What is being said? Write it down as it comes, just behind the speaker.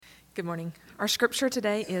Good morning. Our scripture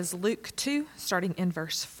today is Luke 2, starting in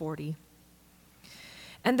verse 40.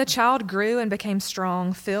 And the child grew and became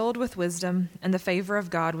strong, filled with wisdom, and the favor of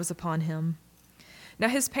God was upon him. Now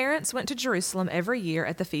his parents went to Jerusalem every year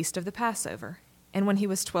at the feast of the Passover. And when he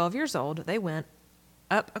was 12 years old, they went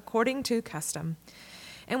up according to custom.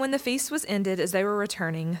 And when the feast was ended, as they were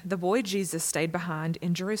returning, the boy Jesus stayed behind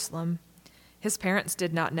in Jerusalem. His parents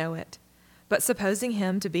did not know it. But supposing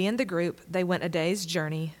him to be in the group, they went a day's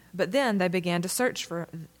journey. But then they began to search for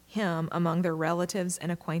him among their relatives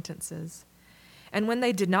and acquaintances. And when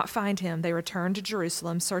they did not find him, they returned to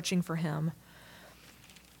Jerusalem, searching for him.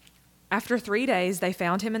 After 3 days, they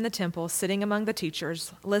found him in the temple, sitting among the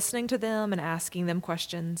teachers, listening to them and asking them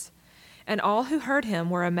questions. And all who heard him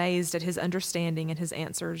were amazed at his understanding and his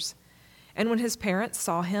answers. And when his parents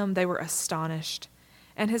saw him, they were astonished.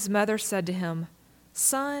 And his mother said to him,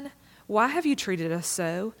 "Son, why have you treated us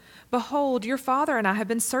so? Behold, your father and I have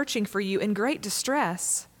been searching for you in great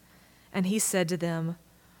distress." And he said to them,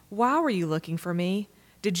 "Why were you looking for me?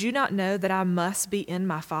 Did you not know that I must be in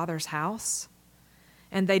my Father's house?"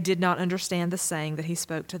 And they did not understand the saying that he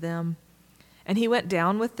spoke to them. And he went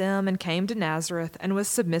down with them and came to Nazareth and was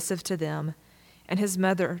submissive to them. And his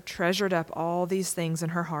mother treasured up all these things in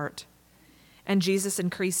her heart. And Jesus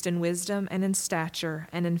increased in wisdom and in stature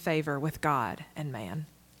and in favor with God and man.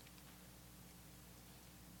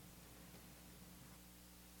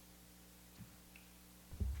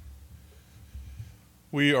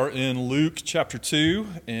 We are in Luke chapter 2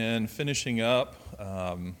 and finishing up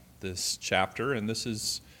this chapter. And this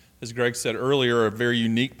is, as Greg said earlier, a very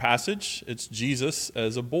unique passage. It's Jesus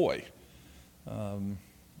as a boy.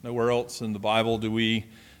 Nowhere else in the Bible do we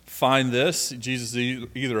find this. Jesus is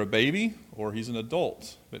either a baby or he's an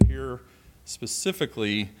adult. But here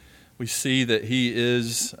specifically, we see that he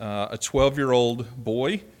is a 12-year-old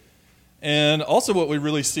boy. And also what we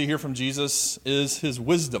really see here from Jesus is his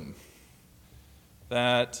wisdom.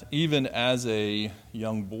 That even as a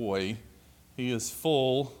young boy, he is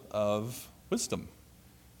full of wisdom.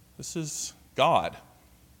 This is God.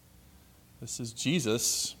 This is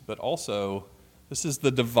Jesus, but also this is the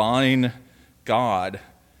divine God.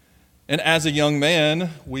 And as a young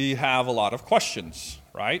man, we have a lot of questions,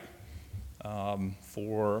 right?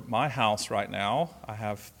 For my house right now, I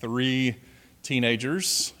have 3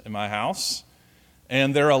 teenagers in my house,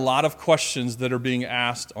 and there are a lot of questions that are being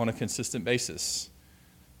asked on a consistent basis.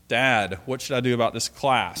 Dad, what should I do about this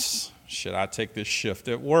class? Should I take this shift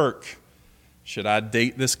at work? Should I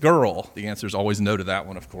date this girl? The answer is always no to that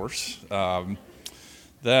one, of course.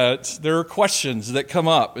 That there are questions that come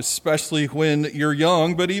up, especially when you're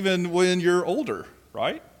young, but even when you're older,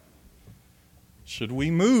 right? Should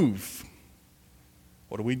we move?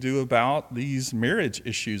 What do we do about these marriage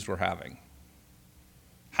issues we're having?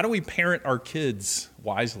 How do we parent our kids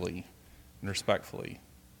wisely and respectfully?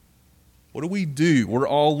 What do we do? We're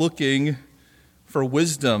all looking for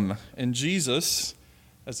wisdom, and Jesus,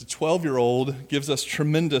 as a 12-year-old, gives us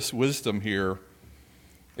tremendous wisdom here.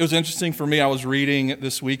 It was interesting for me. I was reading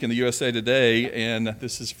this week in the USA Today, and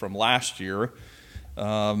this is from last year,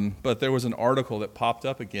 but there was an article that popped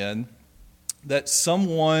up again that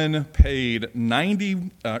someone paid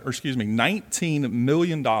 $19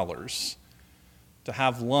 million to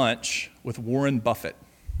have lunch with Warren Buffett.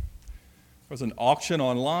 There was an auction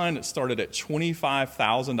online that started at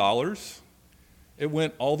 $25,000. It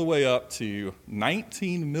went all the way up to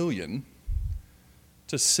 $19 million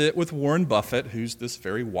to sit with Warren Buffett, who's this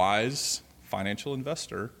very wise financial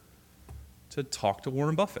investor, to talk to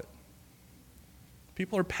Warren Buffett.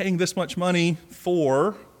 People are paying this much money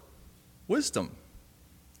for wisdom.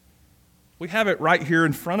 We have it right here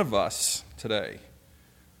in front of us today.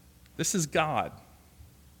 This is God.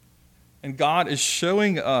 And God is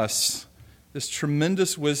showing us this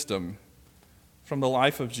tremendous wisdom from the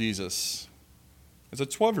life of Jesus as a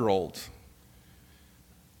 12-year-old.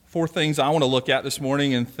 4 things I want to look at this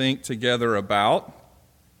morning and think together about.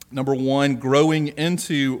 Number 1, growing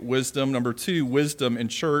into wisdom. Number 2, wisdom in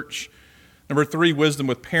church. Number 3, wisdom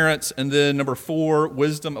with parents. And then number 4,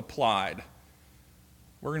 wisdom applied.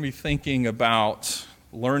 We're going to be thinking about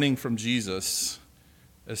learning from Jesus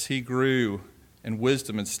as he grew in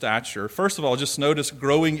wisdom and stature. First of all, just notice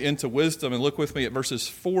growing into wisdom, and look with me at verses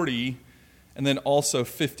 40 and then also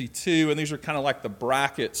 52. And these are kind of like the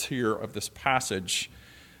brackets here of this passage,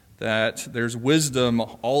 that there's wisdom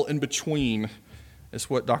all in between is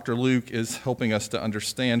what Dr. Luke is helping us to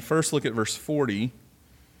understand. First, look at verse 40.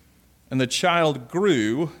 And the child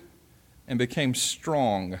grew and became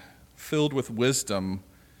strong, filled with wisdom,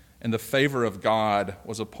 and the favor of God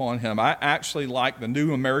was upon him. I actually like the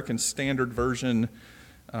New American Standard Version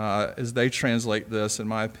as they translate this, in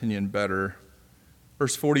my opinion, better.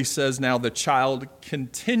 Verse 40 says, "Now the child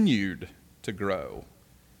continued to grow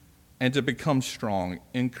and to become strong,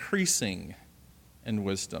 increasing in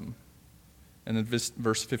wisdom." And then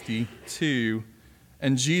verse 52,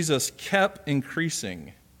 "And Jesus kept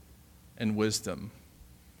increasing in wisdom."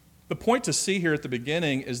 The point to see here at the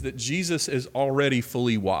beginning is that Jesus is already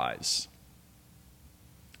fully wise.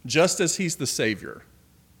 Just as he's the Savior,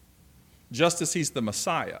 just as he's the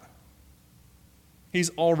Messiah, he's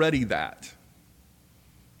already that.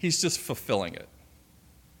 He's just fulfilling it.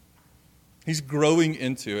 He's growing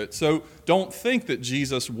into it. So don't think that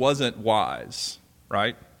Jesus wasn't wise,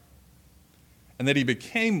 right? And that he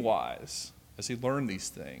became wise as he learned these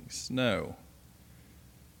things. No.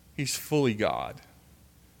 He's fully God.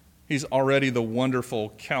 He's already the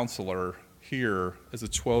wonderful counselor here as a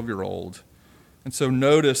 12-year-old. And so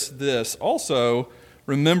notice this. Also,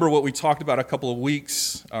 remember what we talked about a couple of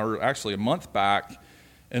weeks, or actually a month back,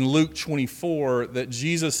 in Luke 24, that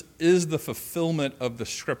Jesus is the fulfillment of the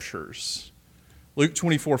Scriptures. Luke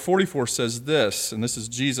 24:44 says this, and this is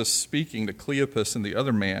Jesus speaking to Cleopas and the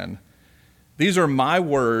other man. "These are my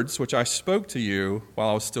words which I spoke to you while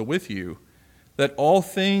I was still with you, that all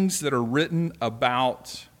things that are written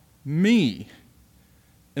about me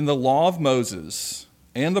in the law of Moses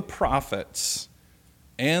and the prophets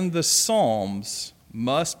and the Psalms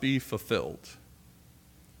must be fulfilled."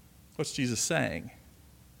 What's Jesus saying?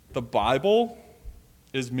 The Bible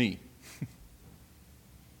is me.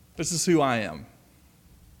 This is who I am.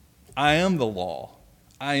 I am the law.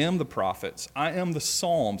 I am the prophets. I am the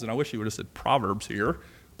Psalms. And I wish he would have said Proverbs here,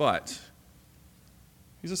 but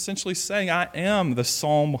he's essentially saying I am the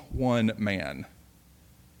Psalm 1 man.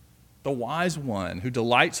 The wise one who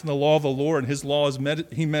delights in the law of the Lord, and his law is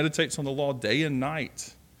he meditates on the law day and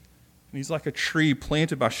night. And he's like a tree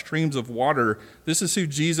planted by streams of water. This is who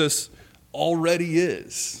Jesus already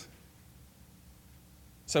is.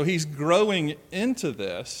 So he's growing into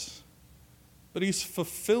this, but he's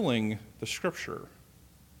fulfilling the Scripture.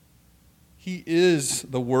 He is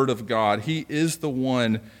the Word of God. He is the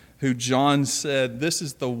one who John said, "This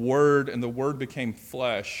is the Word, and the Word became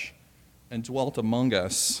flesh and dwelt among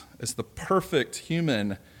us," as the perfect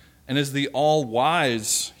human and as the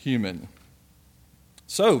all-wise human.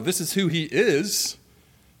 So this is who he is.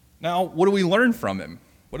 Now, what do we learn from him?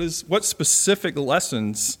 What specific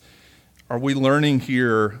lessons are we learning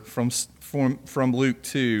here from Luke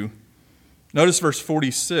 2? Notice verse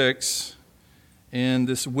 46, and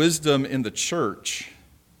this wisdom in the church.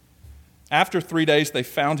 "After 3 days they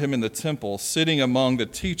found him in the temple, sitting among the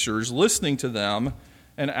teachers, listening to them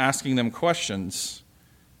and asking them questions.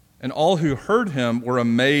 And all who heard him were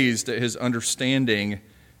amazed at his understanding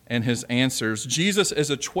and his answers." Jesus, as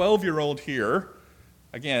a 12-year-old here,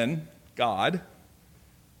 again, God,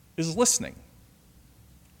 is listening.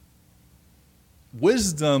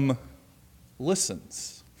 Wisdom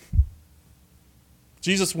listens.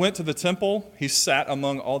 Jesus went to the temple. He sat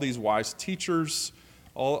among all these wise teachers,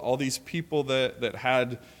 all these people that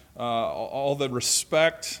had all the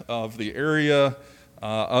respect of the area,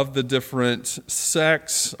 of the different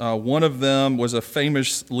sects. One of them was a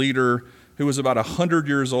famous leader who was about 100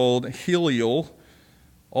 years old, Hillel.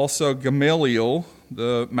 Also Gamaliel,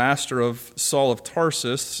 the master of Saul of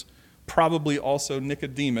Tarsus, probably also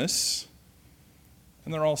Nicodemus.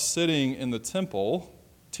 And they're all sitting in the temple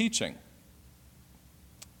teaching.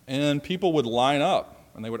 And people would line up,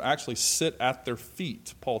 and they would actually sit at their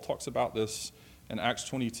feet. Paul talks about this in Acts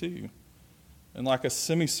 22. And like a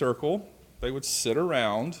semicircle, they would sit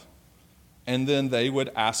around, and then they would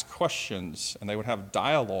ask questions, and they would have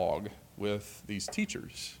dialogue with these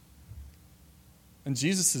teachers. And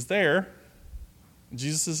Jesus is there, and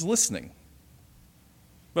Jesus is listening.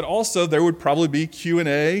 But also, there would probably be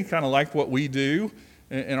Q&A, kind of like what we do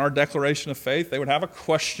in our declaration of faith. They would have a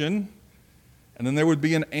question, and then there would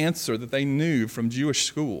be an answer that they knew from Jewish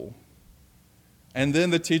school. And then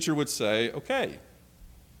the teacher would say, "Okay,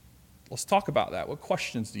 let's talk about that. What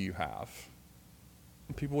questions do you have?"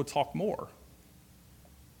 And people would talk more.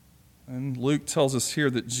 And Luke tells us here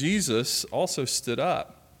that Jesus also stood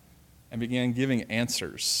up and began giving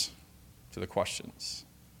answers to the questions.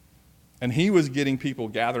 And he was getting people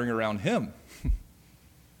gathering around him.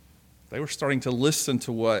 They were starting to listen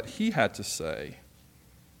to what he had to say.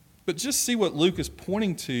 But just see what Luke is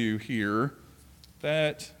pointing to here,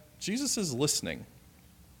 that Jesus is listening.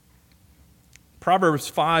 Proverbs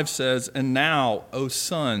 5 says, "And now, O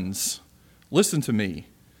sons, listen to me.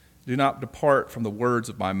 Do not depart from the words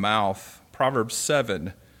of my mouth." Proverbs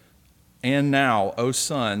 7, "And now, O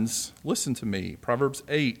sons, listen to me." Proverbs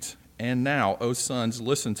 8, "And now, O sons,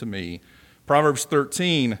 listen to me." Proverbs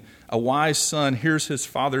 13, a wise son hears his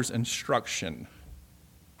father's instruction.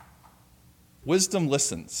 Wisdom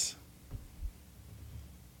listens.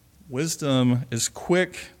 Wisdom is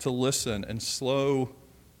quick to listen and slow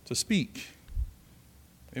to speak.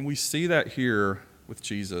 And we see that here with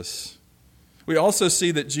Jesus. We also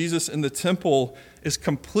see that Jesus in the temple is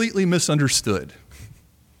completely misunderstood.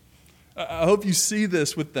 I hope you see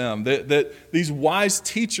this with them, that these wise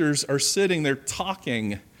teachers are sitting there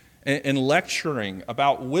talking and lecturing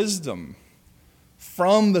about wisdom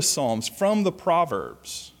from the Psalms, from the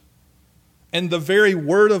Proverbs. And the very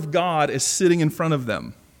Word of God is sitting in front of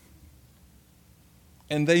them.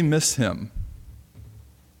 And they miss him.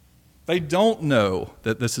 They don't know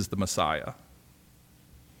that this is the Messiah.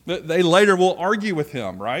 They later will argue with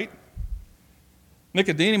him, right?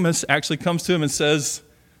 Nicodemus actually comes to him and says,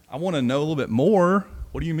 I want to know a little bit more.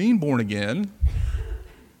 What do you mean born again?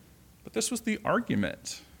 But this was the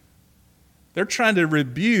argument. They're trying to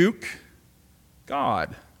rebuke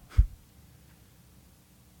God.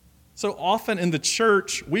 So often in the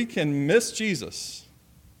church, we can miss Jesus.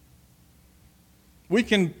 We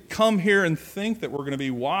can come here and think that we're going to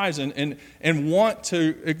be wise and want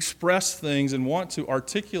to express things and want to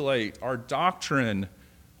articulate our doctrine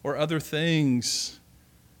or other things,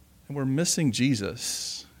 and we're missing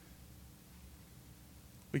Jesus.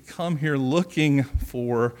 We come here looking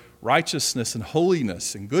for righteousness and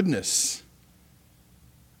holiness and goodness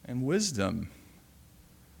and wisdom,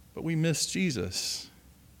 but we miss Jesus.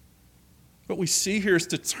 What we see here is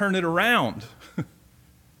to turn it around.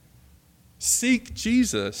 Seek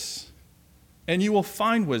Jesus, and you will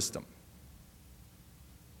find wisdom.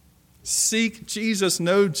 Seek Jesus,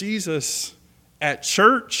 know Jesus at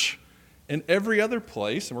church and every other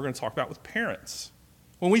place, and we're going to talk about with parents.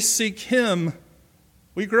 When we seek him,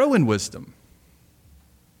 we grow in wisdom.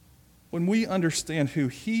 When we understand who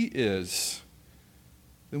he is,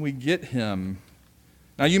 then we get him.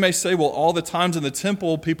 Now you may say, well, all the times in the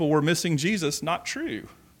temple, people were missing Jesus. Not true.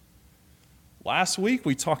 Last week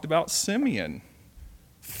we talked about Simeon,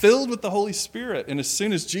 filled with the Holy Spirit. And as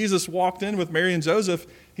soon as Jesus walked in with Mary and Joseph,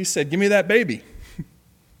 he said, give me that baby.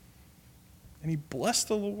 And he blessed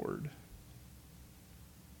the Lord.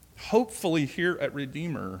 Hopefully here at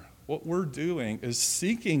Redeemer, what we're doing is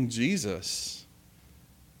seeking Jesus,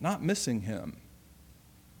 not missing him,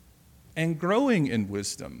 and growing in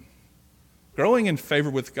wisdom, growing in favor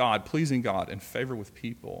with God, pleasing God, and favor with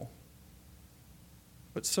people.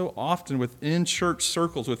 But so often within church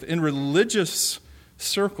circles, within religious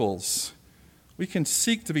circles, we can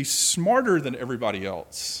seek to be smarter than everybody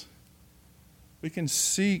else. We can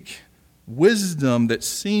seek wisdom that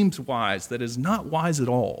seems wise, that is not wise at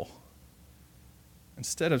all.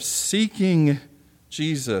 Instead of seeking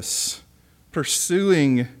Jesus,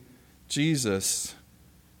 pursuing Jesus,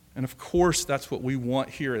 and of course that's what we want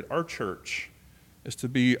here at our church, is to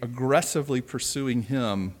be aggressively pursuing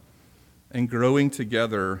him and growing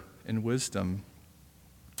together in wisdom.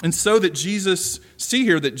 And so that see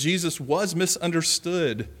here that Jesus was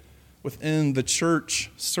misunderstood within the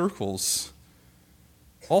church circles.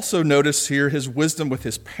 Also notice here his wisdom with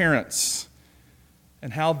his parents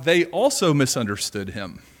and how they also misunderstood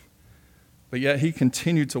him. But yet he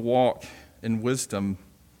continued to walk in wisdom.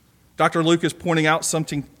 Dr. Luke is pointing out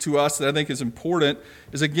something to us that I think is important,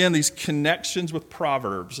 is again these connections with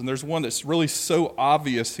Proverbs. And there's one that's really so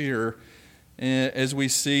obvious here, as we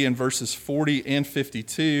see in verses 40 and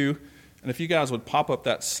 52. And if you guys would pop up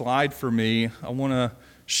that slide for me, I want to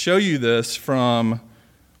show you this from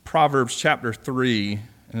Proverbs chapter 3,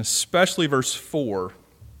 and especially verse 4.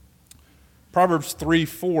 Proverbs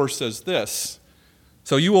 3:4 says this,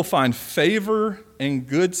 so you will find favor and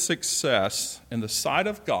good success in the sight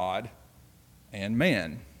of God and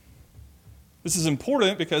man. This is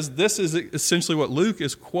important because this is essentially what Luke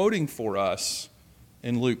is quoting for us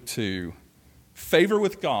in Luke 2. Favor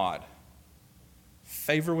with God,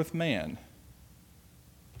 favor with man.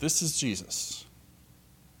 This is Jesus.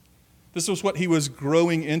 This was what he was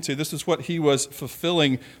growing into. This is what he was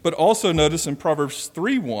fulfilling. But also notice in Proverbs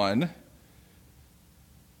 3:1,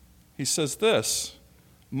 he says this,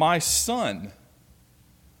 my son,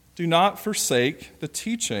 do not forsake the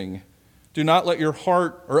teaching. Do not let your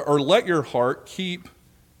heart, or let your heart keep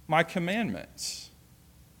my commandments.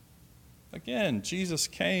 Again, Jesus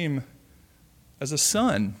came as a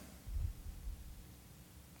son.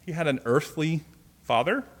 He had an earthly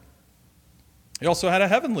father. He also had a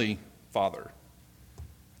heavenly father.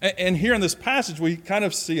 And here in this passage, we kind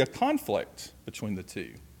of see a conflict between the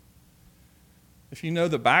two. If you know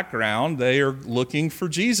the background, they are looking for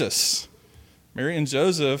Jesus. Mary and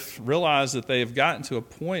Joseph realize that they have gotten to a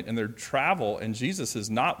point in their travel, and Jesus is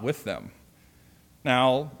not with them.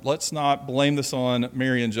 Now, let's not blame this on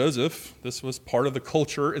Mary and Joseph. This was part of the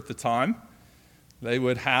culture at the time. They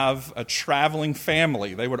would have a traveling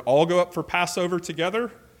family. They would all go up for Passover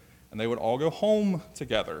together, and they would all go home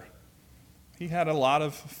together. He had a lot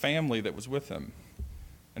of family that was with him.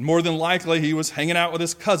 And more than likely, he was hanging out with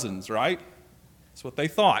his cousins, right? That's what they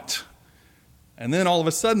thought. And then all of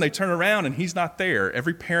a sudden, they turn around, and he's not there.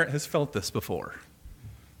 Every parent has felt this before.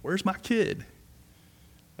 Where's my kid?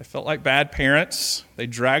 They felt like bad parents. They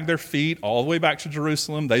drag their feet all the way back to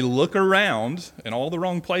Jerusalem. They look around in all the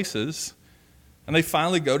wrong places, and they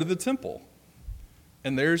finally go to the temple.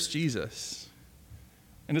 And there's Jesus.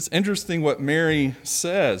 And it's interesting what Mary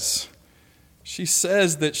says. She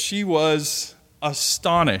says that she was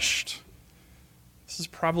astonished. This is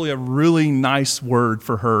probably a really nice word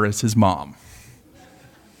for her as his mom.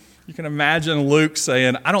 You can imagine Luke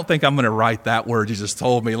saying, I don't think I'm going to write that word you just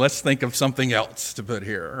told me. Let's think of something else to put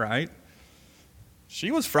here, right? She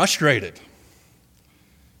was frustrated.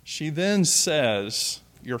 She then says,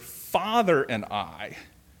 your father and I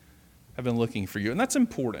have been looking for you. And that's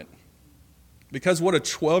important because what a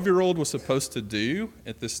 12-year-old was supposed to do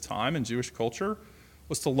at this time in Jewish culture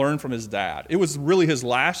was to learn from his dad. It was really his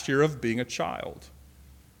last year of being a child.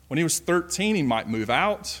 When he was 13, he might move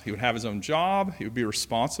out. He would have his own job. He would be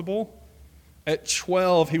responsible. At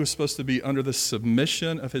 12, he was supposed to be under the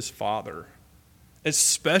submission of his father,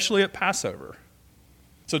 especially at Passover.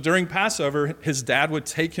 So during Passover, his dad would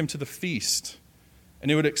take him to the feast,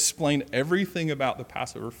 and he would explain everything about the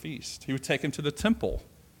Passover feast. He would take him to the temple,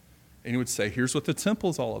 and he would say, here's what the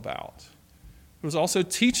temple's all about. He was also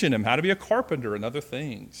teaching him how to be a carpenter and other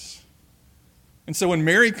things. And so when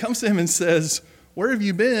Mary comes to him and says, where have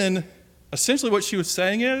you been? Essentially what she was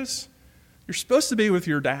saying is, you're supposed to be with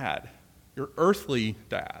your dad, your earthly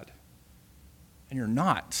dad, and you're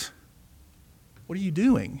not. What are you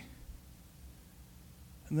doing?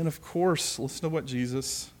 And then, of course, listen to what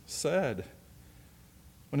Jesus said.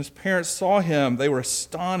 When his parents saw him, they were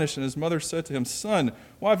astonished, and his mother said to him, Son,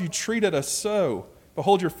 why have you treated us so?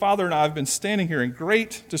 Behold, your father and I have been standing here in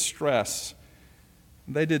great distress.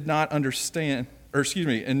 They did not understand.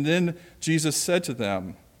 And then Jesus said to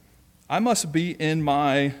them, I must be in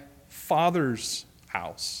my Father's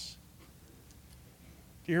house.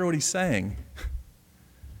 Do you hear what he's saying?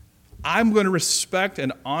 I'm going to respect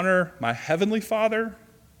and honor my heavenly Father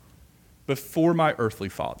before my earthly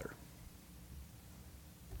father.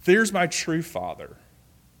 There's my true father.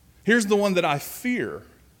 Here's the one that I fear.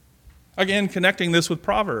 Again, connecting this with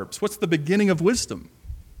Proverbs. What's the beginning of wisdom?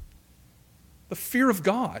 The fear of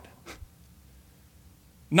God.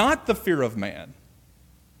 Not the fear of man.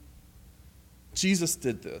 Jesus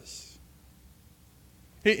did this.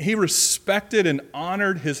 He respected and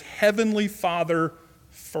honored his heavenly Father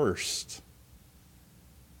first.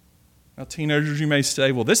 Now, teenagers, you may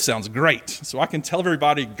say, well, this sounds great. So I can tell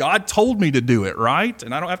everybody, God told me to do it, right?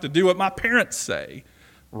 And I don't have to do what my parents say.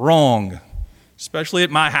 Wrong. Especially at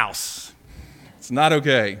my house. It's not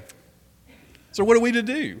okay. So what are we to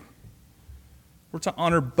do? We're to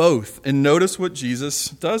honor both. And notice what Jesus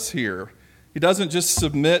does here. He doesn't just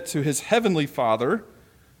submit to his heavenly Father.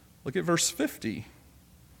 Look at verse 50.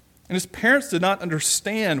 And his parents did not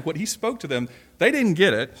understand what he spoke to them. They didn't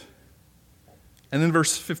get it. And then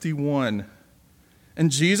verse 51.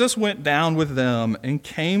 And Jesus went down with them and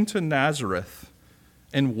came to Nazareth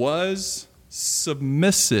and was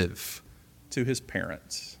submissive to his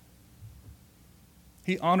parents.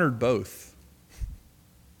 He honored both.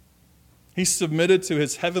 He submitted to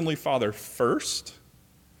his heavenly Father first,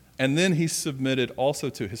 and then he submitted also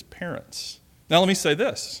to his parents. Now let me say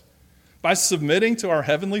this. By submitting to our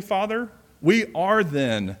heavenly Father, we are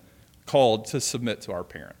then called to submit to our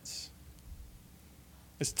parents.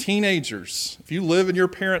 As teenagers, if you live in your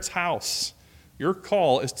parents' house, your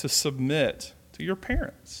call is to submit to your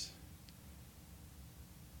parents.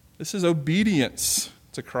 This is obedience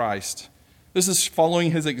to Christ. This is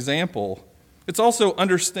following his example. It's also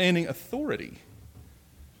understanding authority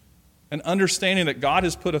and understanding that God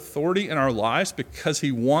has put authority in our lives because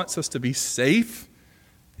he wants us to be safe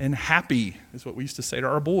and happy, is what we used to say to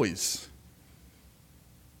our boys.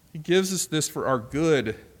 He gives us this for our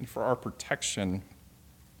good and for our protection.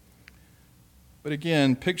 But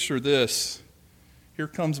again, picture this. Here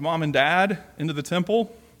comes mom and dad into the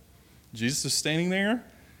temple. Jesus is standing there.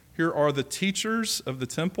 Here are the teachers of the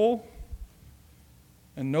temple.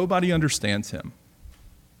 And nobody understands him.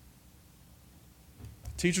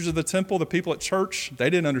 Teachers of the temple, the people at church, they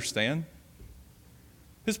didn't understand.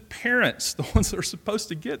 His parents, the ones that are supposed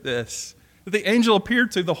to get this, that the angel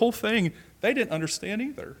appeared to, the whole thing, they didn't understand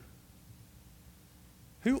either.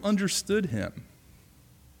 Who understood him?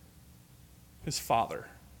 his Father.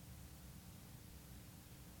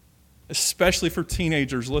 Especially for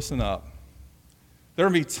teenagers, listen up. There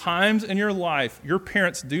will be times in your life your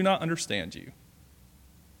parents do not understand you.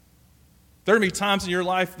 There will be times in your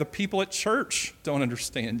life the people at church don't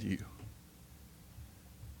understand you.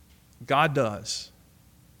 God does.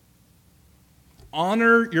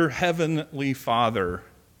 Honor your heavenly Father.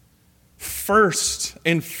 First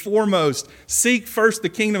and foremost, seek first the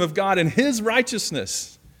kingdom of God and his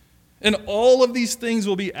righteousness. And all of these things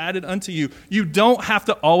will be added unto you. You don't have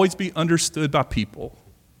to always be understood by people.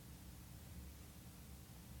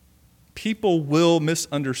 People will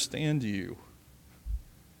misunderstand you.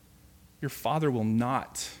 Your Father will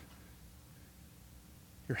not.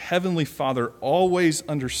 Your heavenly Father always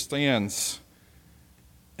understands.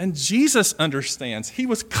 And Jesus understands. He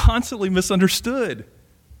was constantly misunderstood.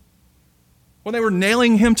 When they were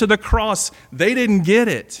nailing him to the cross, they didn't get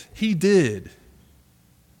it. He did.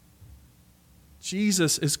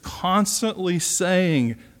 Jesus is constantly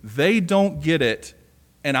saying, they don't get it,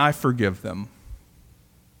 and I forgive them.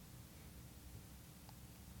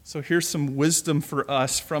 So here's some wisdom for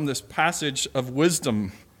us from this passage of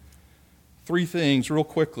wisdom. 3 things real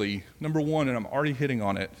quickly. Number 1, and I'm already hitting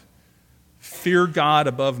on it. Fear God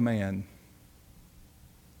above man.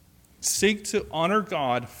 Seek to honor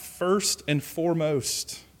God first and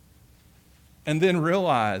foremost. And then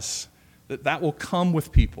realize that that will come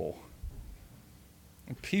with people.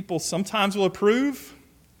 And people sometimes will approve,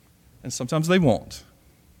 and sometimes they won't.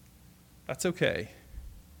 That's okay.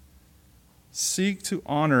 Seek to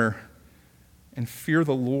honor and fear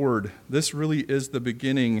the Lord. This really is the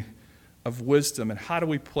beginning of wisdom. And how do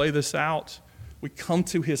we play this out? We come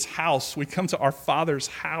to his house. We come to our Father's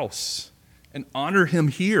house and honor him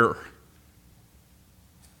here.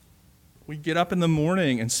 We get up in the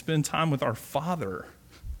morning and spend time with our Father.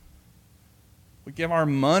 We give our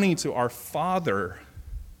money to our Father.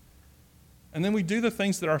 And then we do the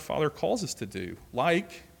things that our Father calls us to do,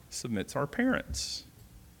 like submit to our parents.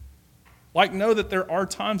 Like know that there are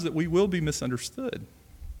times that we will be misunderstood.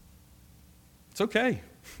 It's okay.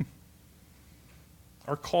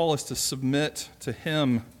 Our call is to submit to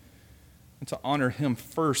him and to honor him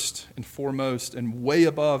first and foremost and way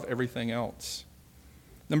above everything else.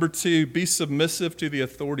 Number 2, be submissive to the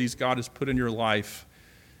authorities God has put in your life.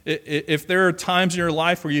 If there are times in your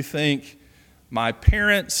life where you think, my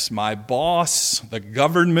parents, my boss, the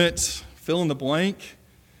government, fill in the blank,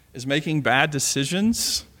 is making bad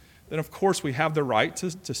decisions, then of course we have the right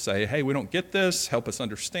to say, hey, we don't get this, help us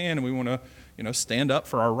understand, and we want to stand up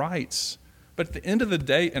for our rights. But at the end of the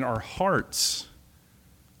day, in our hearts,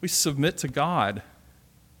 we submit to God.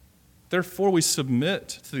 Therefore, we submit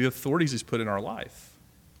to the authorities he's put in our life.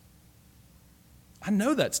 I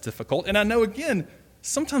know that's difficult, and I know, again,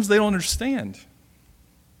 sometimes they don't understand.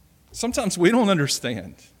 Sometimes we don't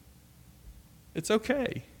understand. It's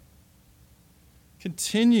okay.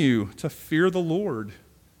 Continue to fear the Lord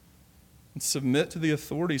and submit to the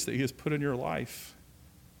authorities that he has put in your life.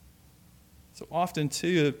 So often,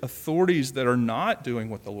 too, authorities that are not doing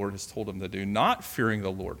what the Lord has told them to do, not fearing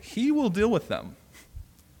the Lord, he will deal with them.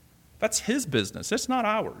 That's his business. It's not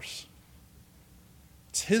ours.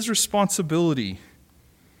 It's his responsibility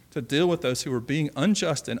to deal with those who are being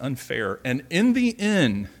unjust and unfair. And in the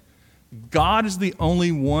end, God is the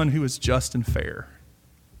only one who is just and fair.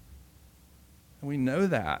 And we know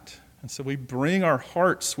that. And so we bring our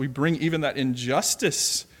hearts, we bring even that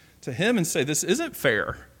injustice to him and say, this isn't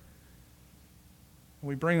fair. And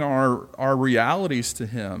we bring our realities to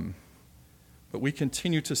him. But we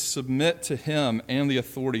continue to submit to him and the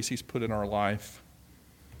authorities he's put in our life.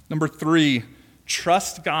 Number 3,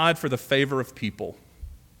 trust God for the favor of people.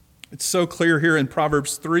 It's so clear here in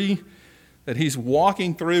Proverbs 3 that he's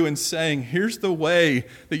walking through and saying, here's the way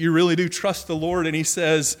that you really do trust the Lord. And he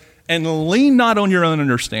says, and lean not on your own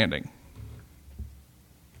understanding.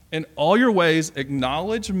 In all your ways,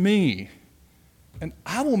 acknowledge me, and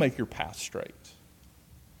I will make your path straight.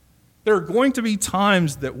 There are going to be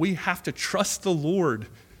times that we have to trust the Lord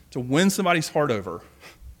to win somebody's heart over.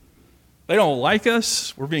 They don't like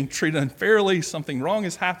us. We're being treated unfairly. Something wrong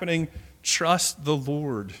is happening. Trust the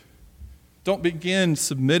Lord. Don't begin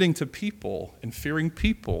submitting to people and fearing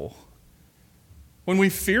people. When we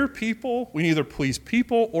fear people, we either please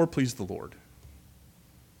people or please the Lord.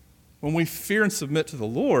 When we fear and submit to the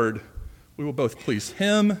Lord, we will both please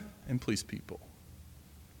him and please people.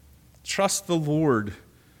 Trust the Lord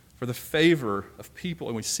for the favor of people,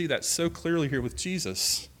 and we see that so clearly here with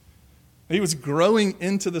Jesus. He was growing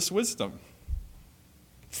into this wisdom.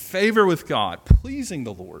 Favor with God, pleasing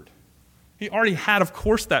the Lord. He already had, of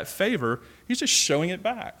course, that favor. He's just showing it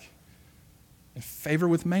back. And favor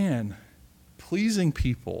with man, pleasing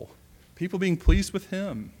people being pleased with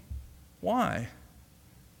him. Why?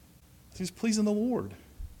 He's pleasing the Lord.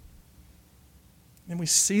 And we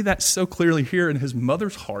see that so clearly here in his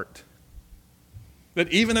mother's heart. That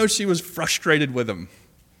even though she was frustrated with him,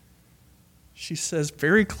 she says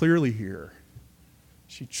very clearly here,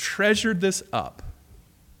 she treasured this up.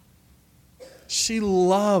 She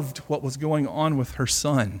loved what was going on with her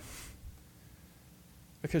son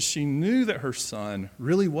because she knew that her son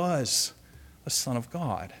really was a son of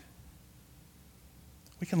God.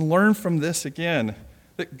 We can learn from this again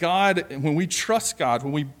that God, when we trust God,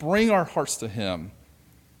 when we bring our hearts to him,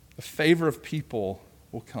 the favor of people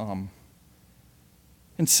will come.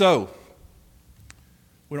 And so,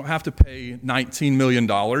 we don't have to pay $19 million.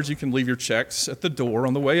 You can leave your checks at the door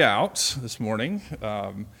on the way out this morning.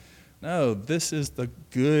 No, this is the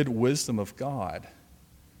good wisdom of God.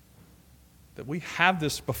 That we have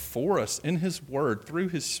this before us in his word, through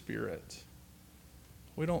his Spirit.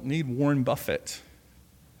 We don't need Warren Buffett.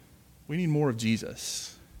 We need more of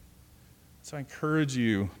Jesus. So I encourage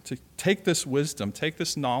you to take this wisdom, take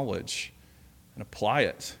this knowledge, and apply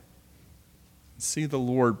it. And see the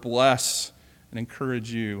Lord bless and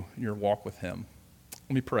encourage you in your walk with him.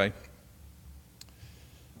 Let me pray.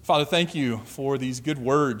 Father, thank you for these good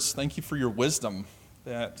words. Thank you for your wisdom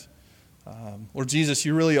that, Lord Jesus,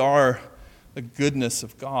 you really are the goodness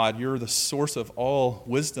of God. You're the source of all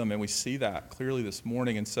wisdom, and we see that clearly this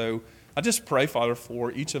morning. And so I just pray, Father,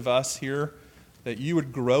 for each of us here that you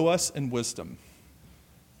would grow us in wisdom.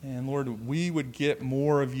 And Lord, we would get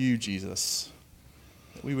more of you, Jesus.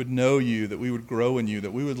 That we would know you, that we would grow in you,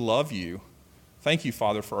 that we would love you. Thank you,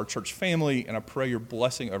 Father, for our church family, and I pray your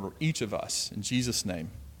blessing over each of us. In Jesus' name,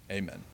 amen.